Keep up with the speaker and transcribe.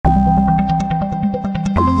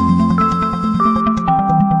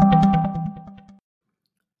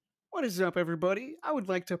What is up, everybody? I would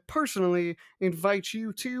like to personally invite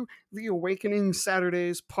you to the Awakening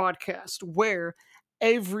Saturdays podcast, where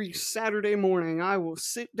every Saturday morning I will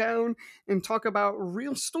sit down and talk about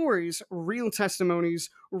real stories, real testimonies,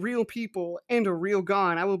 real people, and a real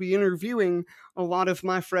God. I will be interviewing a lot of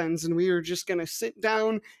my friends, and we are just going to sit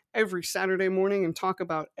down every Saturday morning and talk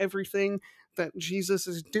about everything that Jesus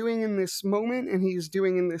is doing in this moment and he's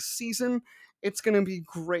doing in this season. It's going to be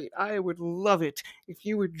great. I would love it if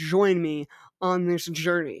you would join me on this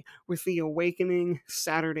journey with the Awakening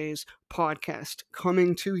Saturdays podcast,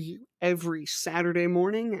 coming to you every Saturday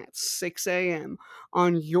morning at 6 a.m.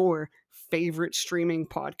 on your favorite streaming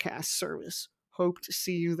podcast service. Hope to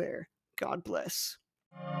see you there. God bless.